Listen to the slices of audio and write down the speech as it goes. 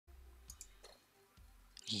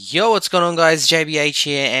Yo, what's going on, guys? JBH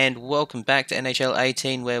here, and welcome back to NHL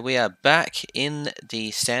 18, where we are back in the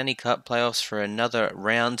Stanley Cup playoffs for another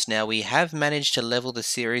round. Now, we have managed to level the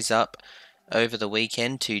series up over the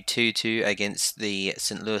weekend to 2-2 against the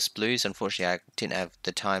St. Louis Blues. Unfortunately, I didn't have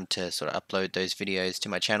the time to sort of upload those videos to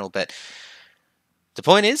my channel, but the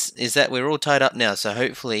point is that we're all tied up now, so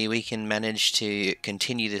hopefully we can manage to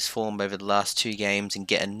continue this form over the last two games and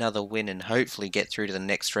get another win and hopefully get through to the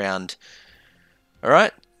next round.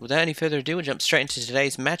 Alright, without any further ado, we'll jump straight into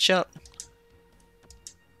today's matchup.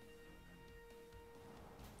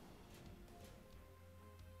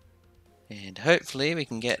 And hopefully we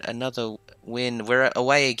can get another win. We're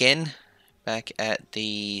away again, back at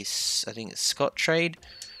the, I think it's Scottrade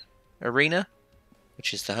Arena,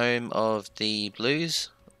 which is the home of the Blues.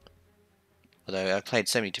 Although I've played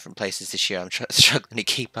so many different places this year, I'm struggling to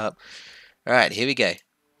keep up. Alright, here we go.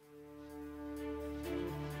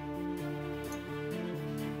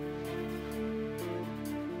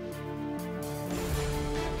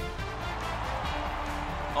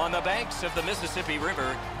 On the banks of the Mississippi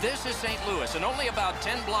River, this is St. Louis, and only about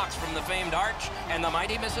 10 blocks from the famed Arch and the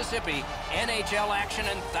mighty Mississippi, NHL action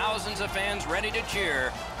and thousands of fans ready to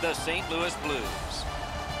cheer the St. Louis Blues.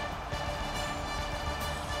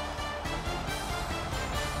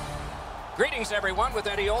 Greetings, everyone. With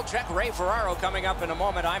Eddie Olczyk, Ray Ferraro coming up in a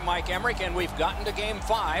moment. I'm Mike Emmerich, and we've gotten to Game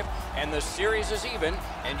 5, and the series is even,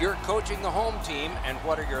 and you're coaching the home team, and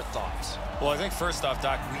what are your thoughts? Well, I think first off,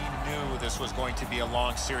 Doc, we knew this was going to be a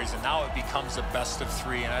long series, and now it becomes a best of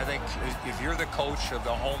three. And I think if you're the coach of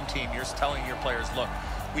the home team, you're telling your players, look,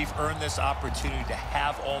 we've earned this opportunity to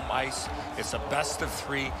have home ice. It's a best of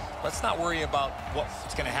three. Let's not worry about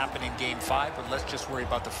what's going to happen in Game 5, but let's just worry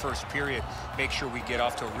about the first period. Make sure we get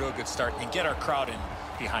off to a real good start and get our crowd in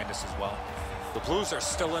behind us as well. The Blues are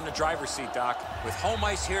still in the driver's seat, Doc. With home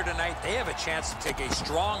ice here tonight, they have a chance to take a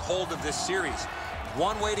strong hold of this series.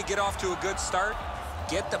 One way to get off to a good start,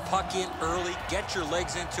 get the puck in early, get your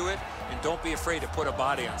legs into it, and don't be afraid to put a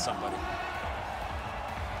body on somebody.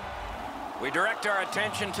 We direct our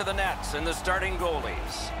attention to the nets and the starting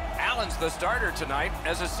goalies. Allen's the starter tonight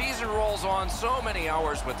as the season rolls on. So many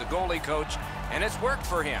hours with the goalie coach, and it's worked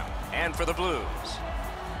for him and for the Blues.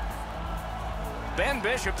 Ben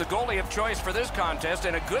Bishop, the goalie of choice for this contest,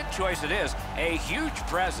 and a good choice it is. A huge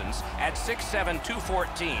presence at 6'7",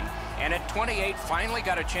 214, and at 28 finally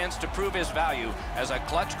got a chance to prove his value as a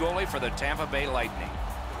clutch goalie for the Tampa Bay Lightning.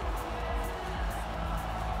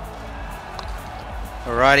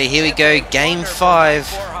 Alrighty, here we go, Game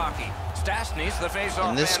 5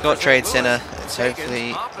 in this Scottrade Center. Let's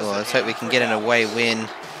hope we can get an away win.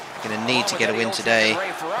 Going to need to get a win today,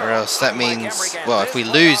 or else that means, well, if we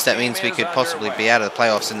lose, that means we could possibly be out of the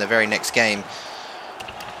playoffs in the very next game.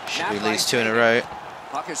 Should we lose 2 in a row?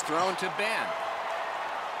 Puck is thrown to Ben.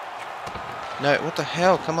 No, what the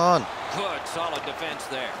hell? Come on. Good, solid defense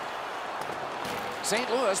there. St.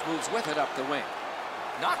 Louis moves with it up the wing.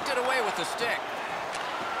 Knocked it away with the stick.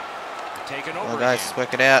 Taken over. Well, guys, let's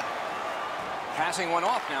work it out. Passing one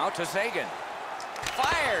off now to Sagan.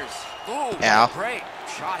 Fires. Ooh, ow. Great.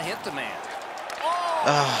 Shot hit the man.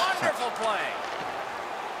 Oh, wonderful play.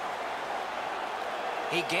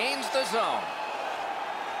 He gains the zone.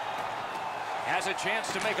 Has a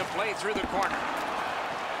chance to make a play through the corner.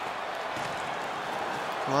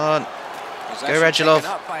 Come on. Go, Radulov.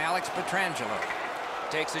 Up by Alex Pietrangelo.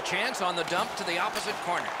 Takes a chance on the dump to the opposite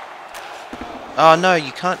corner. Oh, no,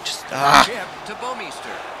 you can't just... Chip to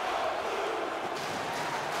Bouwmeester.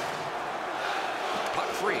 Puck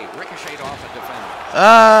free, ricocheted off a defender.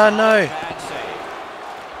 No. Bad save.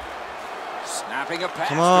 Snapping a pass.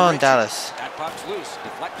 Come on, Dallas. That puck's loose,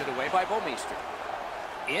 deflected away by Bouwmeester.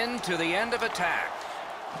 Into the end of attack.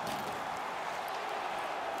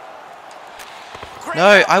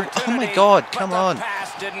 No, oh my God, come on.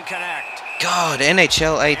 Pass didn't connect. God,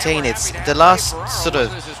 NHL 18, it's the last sort of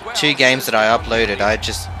 2 games that I uploaded.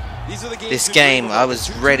 This game, I was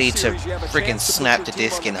ready to freaking snap the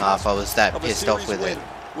disc in half. I was that pissed off with it.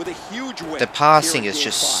 The passing is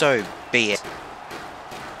just so BS.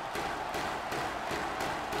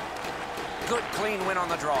 Good clean win on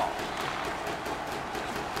the draw.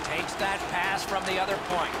 Takes that pass from the other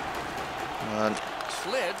point. Come on.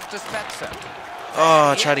 Slid to Spezza.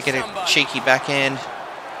 Oh, try to get a cheeky backhand.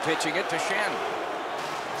 Pitching it to Shen.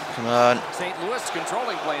 Come on. St. Louis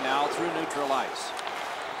controlling play now through neutral ice.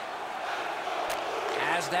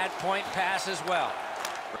 Has that point pass as well.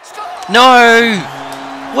 No!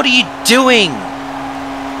 What are you doing?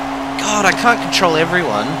 God, I can't control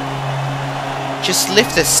everyone. Just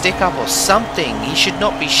lift the stick up or something. He should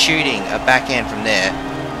not be shooting a backhand from there.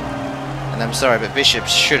 And I'm sorry, but Bishop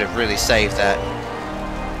should have really saved that.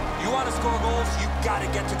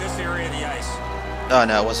 Oh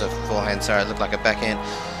no, it was a forehand. Sorry, it looked like a backhand.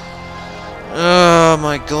 Oh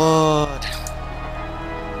my god.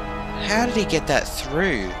 How did he get that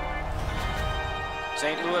through?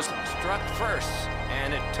 St. Louis struck first,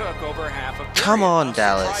 and it took over half a period. Come on, I'm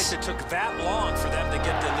Dallas. surprised it took that long for them to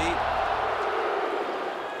get the lead.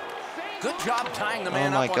 Good job tying the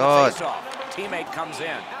man my up on God. the faceoff. Teammate comes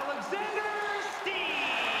in.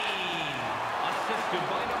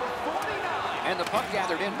 And the puck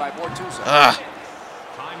gathered in by Bortuzzo. Ah.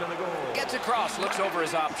 Gets across, looks over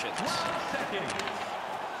his options.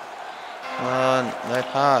 Come on, no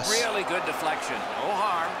pass. Really good deflection. No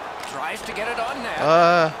harm. Tries to get it on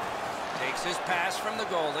net. Takes his pass from the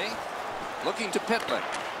goalie. Looking to Pitlick.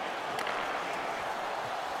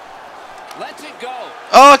 Lets it go.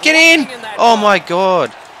 Oh, get in! Oh my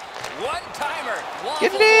god. One-timer.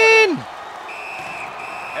 Get it in!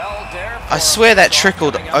 I swear that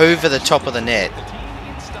trickled over the top of the net.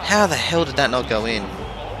 How the hell did that not go in?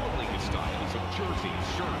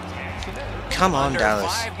 Come on, Under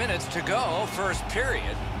Dallas. 5 minutes to go, first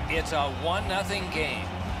period. It's a 1-0 game.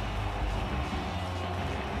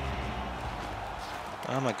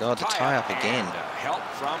 Oh my god, the tie-up again. Help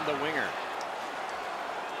from the winger.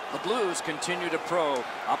 The Blues continue to probe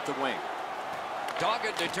up the wing.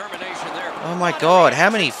 Dogged determination there. Oh my god, how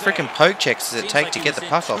many freaking poke checks does it take to get the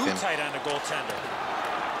puck off him?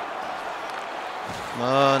 Come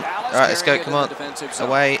on. Alright, let's go, come on.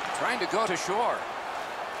 Away. Trying to go to shore.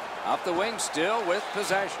 Up the wing still with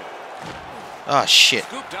possession. Oh shit.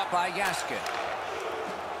 Scooped up by Yaskin.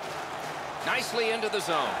 Nicely into the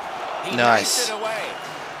zone. He Nice. knifed it away.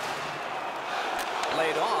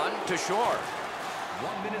 Laid on to shore.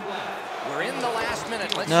 1 minute left. We're in the last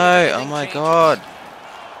minute. Let's No, see if oh anything my changes. god.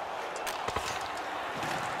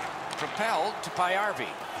 Propelled to Payarvi.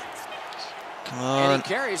 Come And on. he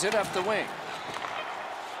carries it up the wing.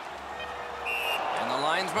 And the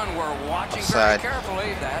linesmen were watching Offside. very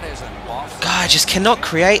carefully. That is an offside. God, I just cannot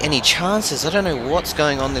create any chances. I don't know what's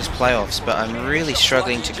going on this playoffs, but I'm really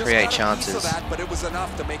struggling to create chances. But it was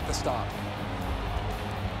enough to make the stop.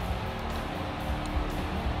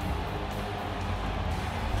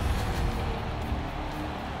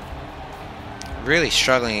 Really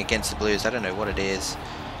struggling against the Blues. I don't know what it is.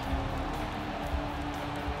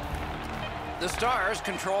 The Stars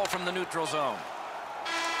control from the neutral zone.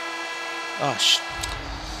 Oh,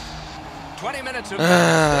 20 minutes of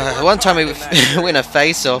one time we win a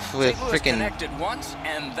face-off with St. Louis freaking connected once,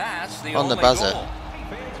 and that's the on the only buzzer. goal.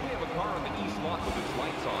 Fans, we have a car on the east lot with its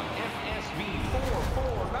lights on. FSB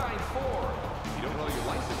 4494. If you don't know your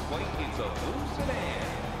license plate, it's a blue sedan.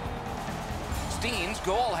 Steen's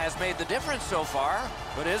goal has made the difference so far,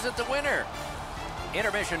 but is it the winner?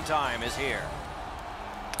 Intermission time is here.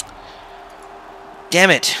 Damn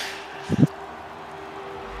it.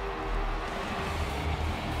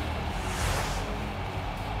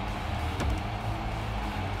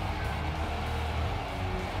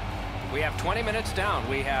 We have 20 minutes down.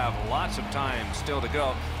 We have lots of time still to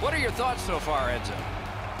go. What are your thoughts so far, Edzo?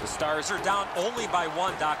 The Stars are down only by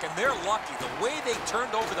 1, Doc, and they're lucky. The way they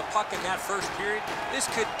turned over the puck in that first period, this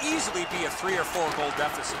could easily be a 3 or 4 goal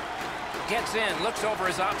deficit. Gets in, looks over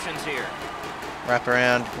his options here. Wrap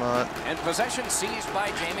around, come on. And possession seized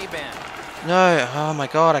by Jamie Benn. No, oh my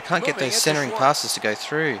god, I can't get Moving those it to centering Schwartz. passes to go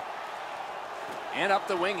through. And up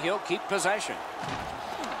the wing, he'll keep possession.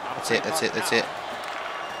 That's it, that's it, that's it.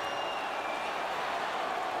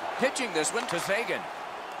 Pitching this one to Sagan.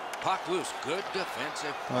 Puck loose, good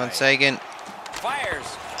defensive Come on, play. Sagan. Fires.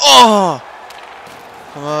 Oh!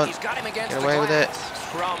 Come on. He's got him against Get the away with it. glass.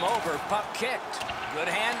 Scrum over, puck kicked. Good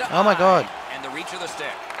hand to Oh my eye. god. And the reach of the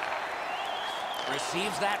stick.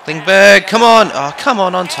 Receives that. Klingberg, come on. Oh, come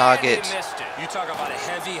on target. He missed it. You talk about a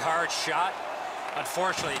heavy, hard shot.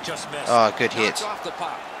 Unfortunately, it just missed. Oh, good Knocks hit. off the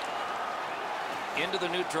puck. Into the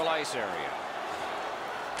neutral ice area.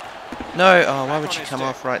 No, oh, why would on you his come stick.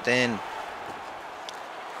 off right then?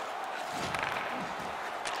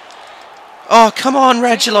 Oh, come on,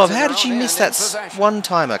 Radulov. How did you miss that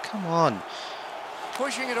one-timer? Come on.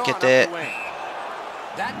 Pushing it on Get up there. the wing.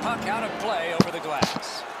 That puck out of play over the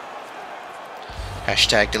glass.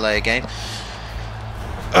 Hashtag delay a game.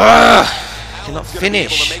 Ugh! Cannot Allen's gonna be able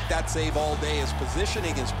finish. to make that save all day. His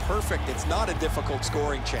positioning is perfect. It's not a difficult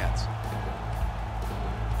scoring chance.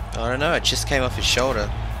 I don't know, it just came off his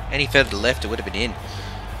shoulder. Any further to the left, it would have been in.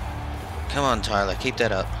 Come on, Tyler, keep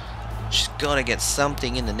that up. She's got to get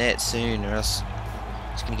something in the net soon, or else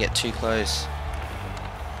it's going to get too close.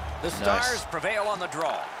 The Stars prevail on the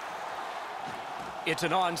draw. It's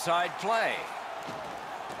an onside play.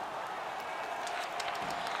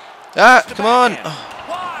 Ah, come on! Oh,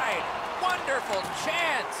 Wide, wonderful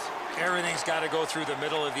chance. Everything's got to go through the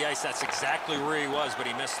middle of the ice. That's exactly where he was, but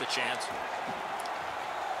he missed the chance.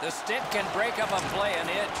 The stick can break up a play, and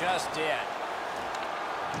it just did.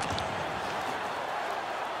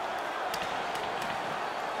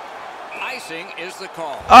 Icing is the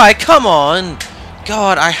call. Alright, come on!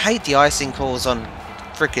 God, I hate the icing calls on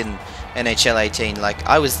frickin' NHL 18. Like,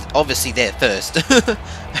 I was obviously there first. I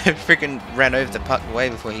frickin' ran over the puck way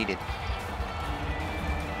before he did.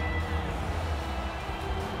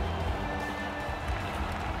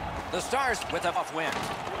 The Stars with a off win.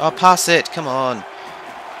 Oh, pass it, come on.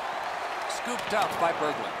 Scooped up by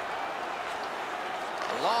Berglund.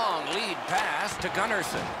 Long lead pass to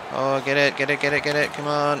Gunnarsson. Oh, get it, get it, get it, get it. Come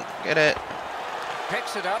on, get it.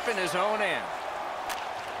 Picks it up in his own end.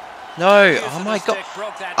 No, oh my god.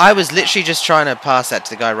 I was literally just trying to pass that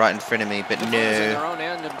to the guy right in front of me, but no.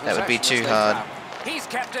 That would be too hard. He's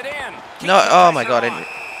kept it in. No, oh my god.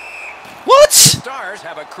 What? Stars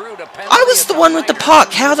have accrued a penalty. I was the one with the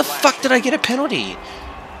puck. How the fuck did I get a penalty?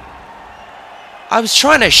 I was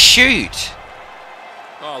trying to shoot.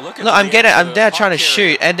 Oh, look at I'm there trying to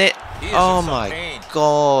shoot, and it. Oh my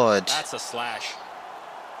god. That's a slash.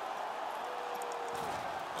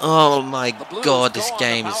 Oh my god, this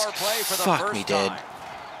game is fuck me dead.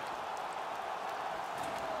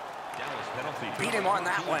 Beat him on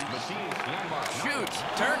that one. Shoots,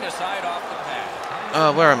 turned aside off the pad.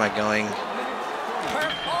 Oh, where am I going?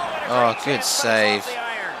 Oh, good save.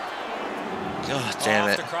 God damn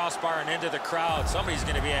it. Off the crossbar and into the crowd. Somebody's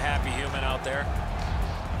going to be a happy human out there.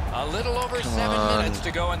 A little over 7 minutes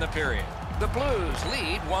to go in the period. The Blues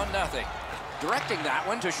lead 1-0. Directing that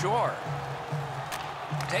one to Shore.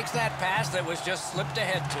 Takes that pass that was just slipped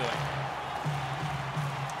ahead to him.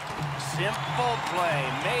 Simple play,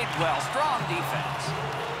 made well, strong defense.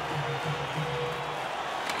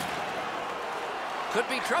 Could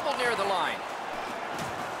be trouble near the line.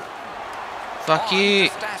 Fuck you.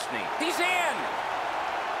 He's in.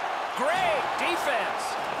 Great defense.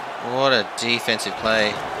 What a defensive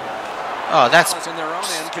play. Oh, that's... In their own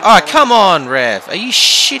end, Oh, come on, ref. Are you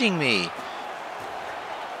shitting me?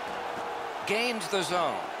 Gains the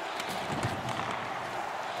zone.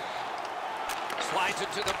 Slides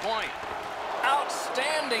it to the point.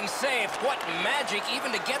 Outstanding save. What magic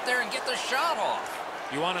even to get there and get the shot off.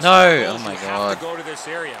 You want to No, oh my you god. have to go to this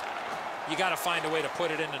area. You got to find a way to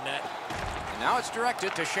put it in the net. And now it's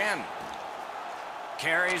directed to Shen.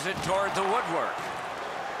 Carries it toward the woodwork.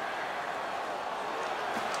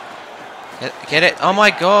 Get it? Oh my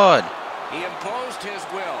god. He imposed his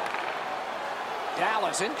will.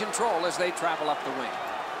 Dallas in control as they travel up the wing.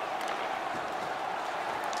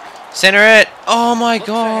 Center it. Oh my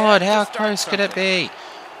god. How close could it be?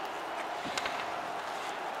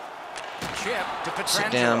 Chip to Pietrangelo.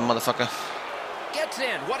 Sit down, motherfucker. Gets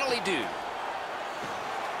in. What'll he do?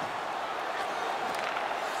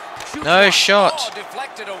 Shoots No one. shot. Oh,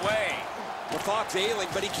 deflected away. The Fox ailing,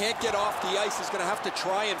 but he can't get off the ice. He's going to have to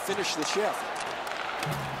try and finish the shift.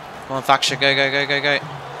 Come on, Faksha. Go, go, go, go, go.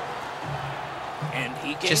 And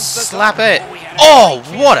he Just the slap glove. it. Oh, he had a Oh,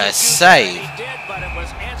 great what chance a to use it, save. and he did, but it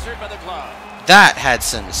was answered by the glove. That had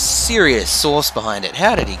some serious sauce behind it.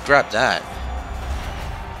 How did he grab that?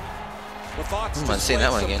 The Fox I haven't seen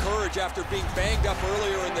that one some again. courage after being banged up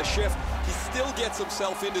earlier in the shift. He still gets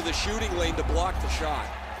himself into the shooting lane to block the shot.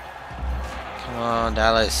 Come on,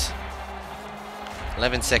 Dallas.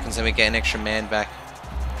 11 seconds and we get an extra man back.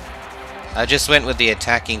 I just went with the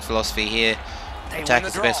attacking philosophy here. They Attack win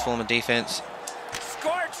is the the best draw. form of defense.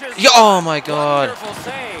 Scorches. Oh my god. Wonderful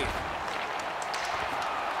save.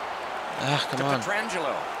 Ah, come on.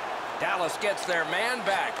 Pietrangelo. Dallas gets their man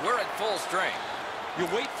back. We're at full strength. You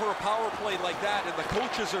wait for a power play like that, and the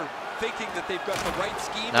coaches are thinking that they've got the right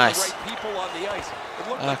scheme Nice. and the right people on the ice. It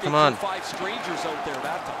looked like come they on. put 5 strangers out there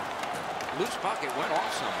that time. Loose puck, it went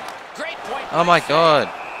off somewhere. Great point. Oh my god.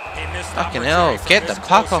 He missed Fucking opportunity hell. from Get this the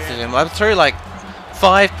puck close off of in. him. I threw like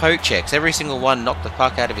 5 poke checks. Every single one knocked the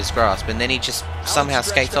puck out of his grasp, and then he just somehow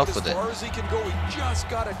Stretched skates out off with as it. far as he can go. He just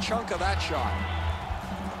got a chunk of that shot.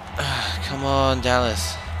 Come on,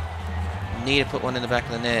 Dallas. Need to put one in the back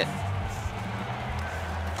of the net.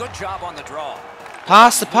 Good job on the draw.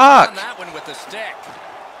 Pass the On puck. that one with the stick.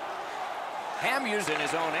 Ham using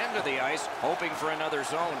his own end of the ice, hoping for another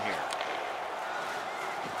zone here.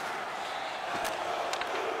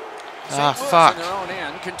 Ah, St. Louis fuck. in their own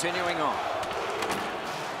end, continuing on.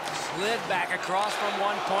 Slid back across from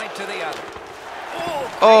one point to the other.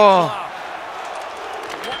 Oh.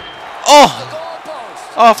 The Oh,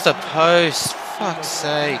 goalpost. off the post. Fuck's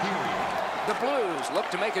sake. The Blues look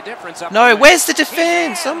to make a difference up No, the where's the wing.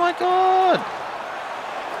 defense? Oh my god.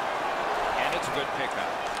 And it's a good pickup.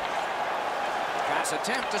 Pass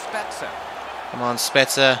attempt to Spezza. Come on,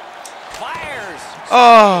 Spezza. Fires.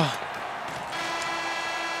 Oh!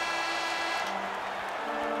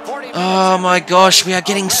 Oh my gosh, we are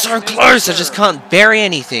getting so close. I just can't bury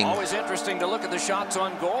anything. Always interesting to look at the shots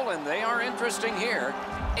on goal, and they are interesting here.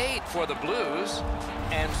 8 for the Blues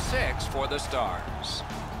and 6 for the Stars.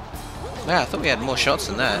 Wow, I thought we had more shots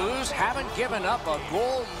than that. The Blues haven't given up a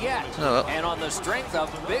goal yet. Oh, well. And on the strength of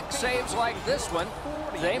big saves like this one,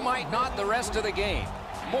 they might not the rest of the game.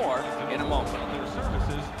 More in a moment. Their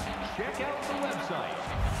services, check out the website.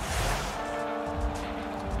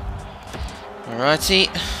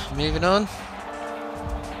 Alrighty, moving on.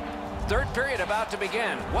 Third period about to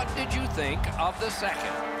begin. What did you think of the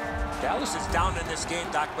second? Dallas is down in this game,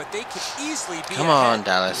 Doc, but they could easily be Come ahead. on,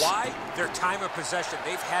 Dallas. Why? Their time of possession.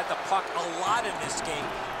 They've had the puck a lot in this game.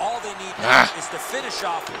 All they need now is to finish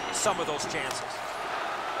off some of those chances.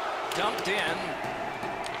 Dumped in.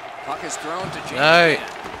 Puck is thrown to James. No.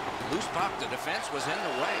 Mann. Loose puck. The defense was in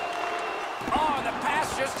the way. Oh, the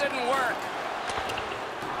pass just didn't work.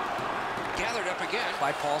 Gathered up again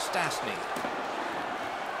by Paul Stastny.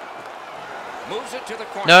 Moves it to the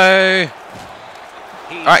corner. No.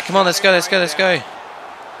 All right, come on, let's go, let's go, let's go.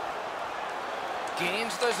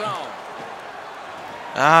 Gains the zone.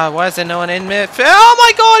 Ah, why is there no one in there? Oh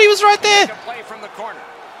my God, he was right there. Make a play from the corner.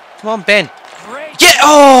 Come on, Ben. Great. Yeah.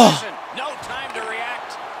 Oh. No time to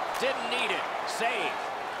react. Didn't need it. Save.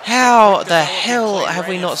 How the hell have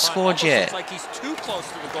we not scored yet? Like he's too close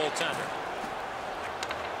to the goaltender.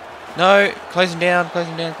 No, close him down, close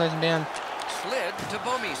him down, close him down. Slid to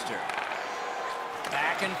Bouwmeester.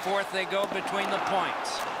 Back and forth they go between the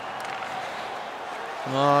points.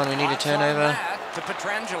 Come on, we need a Lots on turnover. that to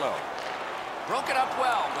Pietrangelo. Broke it up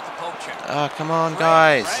well with the poke check. Oh, come on, Great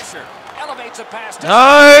guys. pressure. Elevates a pass to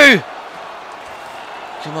No!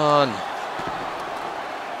 Come on.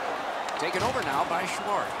 Taken over now by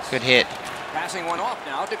Schwartz. Good hit. Passing one off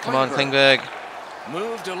now to Klingberg. Come on, Klingberg.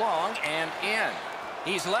 Moved along and in.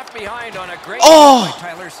 He's left behind on a great Oh! by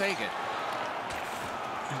Tyler Seguin.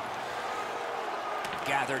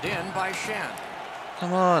 Gathered in by Shen.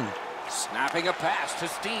 Come on. Snapping a pass to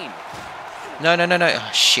Steen. No, no, no, no. Oh,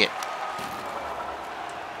 shit.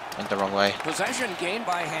 Went the wrong way. Possession gained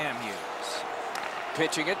by Hamhughes.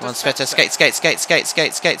 Pitching it to Come on, Spezza. Spezza. Skate, skate, skate, skate,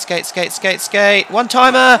 skate, skate, skate, skate, skate, skate.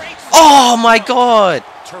 One-timer. Oh, my God.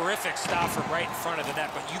 Terrific stop from right in front of the net,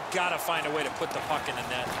 but you got to find a way to put the puck in the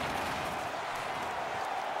net.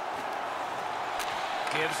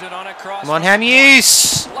 Gives it on a cross. Come on,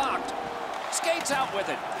 Hamhughes. Locked. Skates out with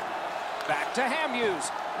it. Back to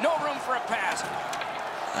Hamhughes. No room for a pass.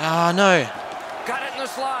 Oh, no. Got it in the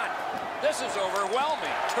slot. This is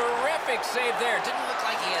overwhelming. Terrific save there. Didn't look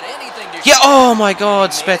like he had anything to Yeah, shoot. oh, my God,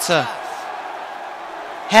 Made it Spezza. tough.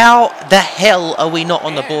 How the hell are we not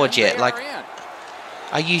on the board And yet? they Like, are in.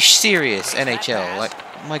 are you serious, NHL? Like,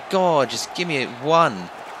 my God, just give me one.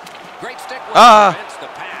 Great stick work Ah. prevents the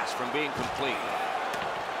pass from being complete.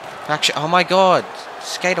 Actually, oh, my God.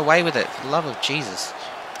 Skate away with it, for the love of Jesus.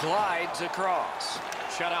 Glides across.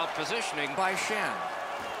 Shutout positioning by Shen.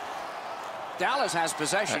 Dallas has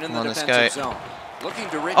possession Right, in come the on, let's defensive go. zone. Looking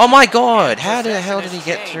to reach. Oh, my God. How the Possession hell did he is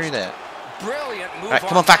get changed. through that? Brilliant move. All right,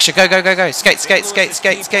 come on, Faction. Go, go, go, go. Skate, skate, skate,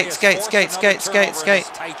 skate, skate, skate, skate, skate, skate,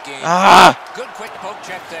 skate. Ah! Good quick poke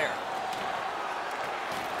check there.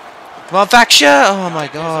 Come on, Faction. Oh, my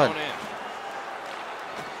God.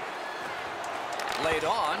 Laid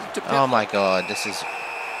on to Oh, my God. This is...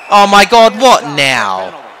 Oh, my God. What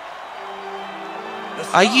now?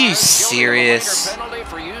 Are you serious?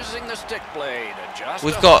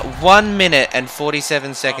 We've got 1 minute and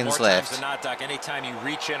 47 seconds More times left. than not, Doc, anytime you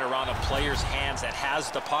reach in around a player's hands that has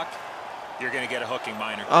the puck, you're going to get a hooking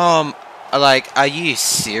minor. Like, are you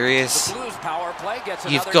serious? The Blues power play gets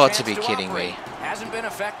You've another got to chance be kidding operate. me. Hasn't been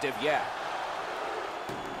effective yet.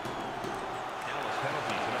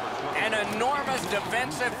 An enormous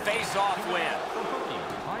defensive face-off win.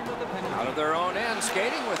 Out of their own end,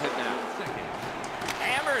 skating with it now.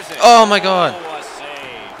 Hammers it. Oh, my God. Oh, a save.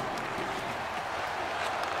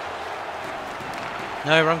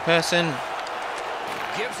 No, wrong person.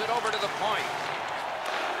 Gives it over to the point.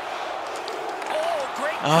 Oh,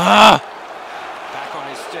 great. Ah! Back on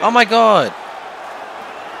his stick. Oh, my God.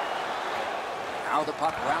 Now the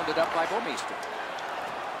puck rounded up by Bouwmeester.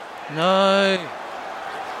 No.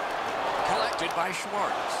 Collected by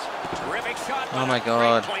Schwartz. Terrific shot. Oh, but my a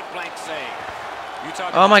God. great point-blank save. You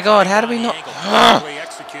talk Oh, my about God. time How do on we the not... angle, Ah! perfectly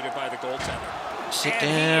executed by the goaltender. Sit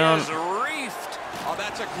And down. he is reefed. Oh,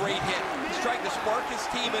 that's a great hit. He's trying to spark his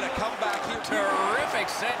team in a comeback here. Terrific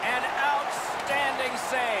set and outstanding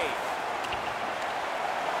save.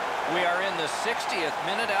 We are in the 60th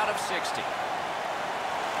minute out of 60.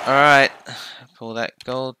 Alright. Pull that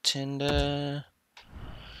goaltender.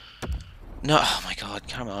 No, oh my god,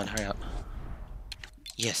 come on, hurry up.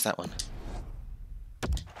 Yes, that one.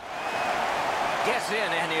 Gets in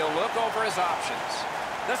and he'll look over his options.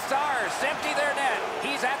 The Stars empty their net.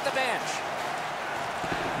 He's at the bench.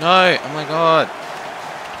 No, oh my god.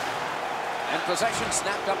 And possession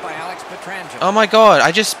snapped up by Alex Pietrangelo. Oh my god,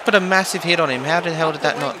 I just put a massive hit on him. How the hell did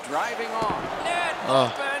that not... Driving on. Net Oh.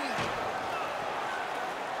 open.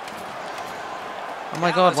 Oh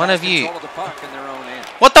my god, one of you. Of the puck in their own end.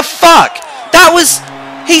 What the fuck? That was...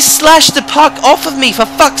 He slashed the puck off of me, for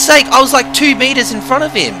fuck's sake. I was like 2 meters in front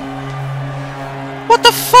of him. What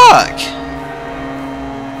the fuck?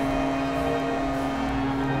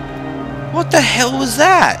 What the hell was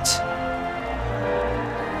that?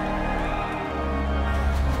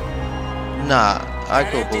 Nah, I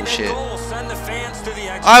call bullshit.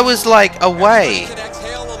 I was like away.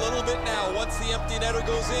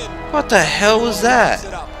 What the hell was that?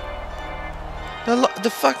 The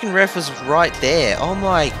fucking ref was right there. Oh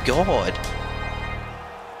my god.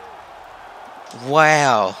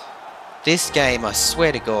 Wow. This game, I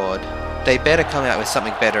swear to god, they better come out with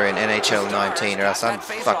something better in NHL 19 or else I'm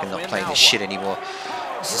fucking not playing this shit anymore.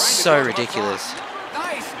 This is so ridiculous.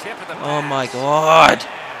 Oh my god.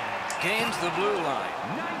 Gains the blue line.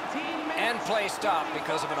 And play stopped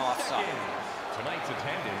because of an offside. Tonight's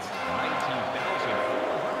attendance,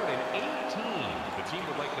 19,418. The team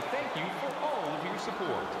would like to thank you for all of your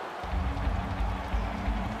support.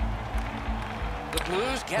 The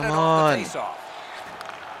Blues get it Come off on. the face-off.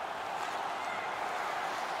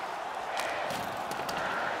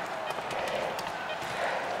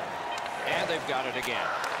 And they've got it again.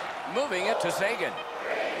 Moving it to Sagan.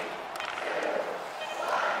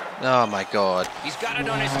 Oh my god. He's got it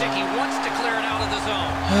on his stick. He wants to clear it out of the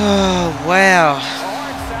zone. Oh wow. The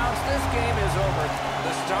horn sounds. This game is over.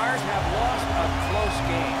 The Stars have lost a close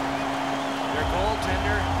game. Their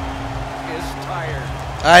goaltender is tired.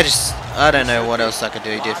 I don't know what else I could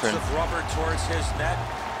do different. Lots of rubber towards his net.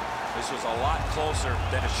 This was a lot closer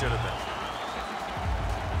than it should have been.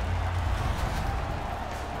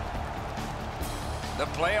 The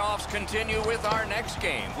playoffs continue with our next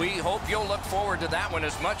game. We hope you'll look forward to that one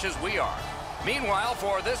as much as we are. Meanwhile,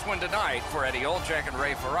 for this one tonight, for Eddie Olczyk and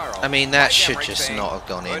Ray Ferraro, I mean, that Mike should Emmerich just saying not have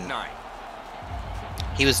gone in. good night.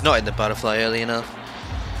 He was not in the butterfly early enough.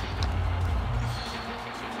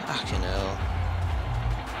 Fucking hell.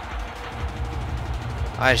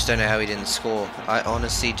 I just don't know how he didn't score. I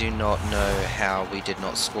honestly do not know how we did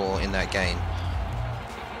not score in that game.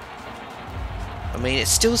 I mean, it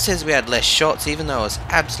still says we had less shots, even though I was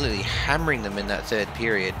absolutely hammering them in that third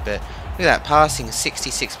period. But look at that, passing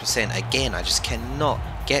 66% again. I just cannot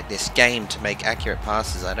get this game to make accurate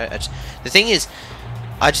passes. The thing is,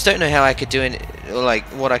 I just don't know how I could do it, like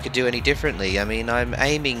what I could do any differently. I mean, I'm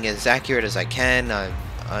aiming as accurate as I can.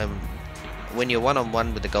 When you're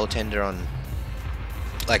one-on-one with the goaltender on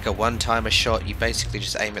like a one-timer shot, you basically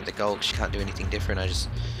just aim at the goal because you can't do anything different.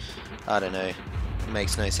 I don't know. It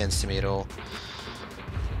makes no sense to me at all.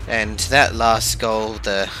 And that last goal,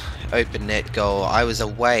 the open net goal, I was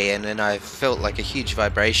away and then I felt like a huge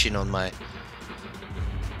vibration on my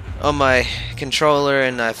controller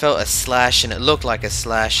and I felt a slash and it looked like a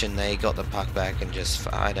slash and they got the puck back and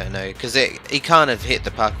just, I don't know, because he can't have hit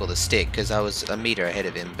the puck or the stick because I was a meter ahead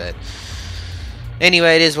of him. But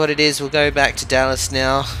anyway, it is what it is. We'll go back to Dallas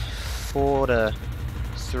now, 4-3,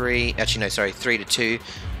 actually no, sorry, 3-2.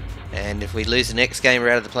 And if we lose the next game, we're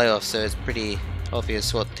out of the playoffs, so it's pretty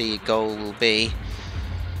obvious what the goal will be.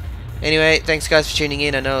 Anyway, thanks guys for tuning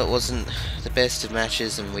in. I know it wasn't the best of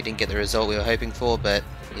matches and we didn't get the result we were hoping for, but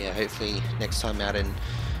yeah, hopefully next time out in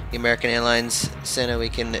the American Airlines Center we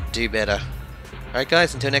can do better. Alright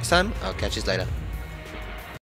guys, until next time, I'll catch you later.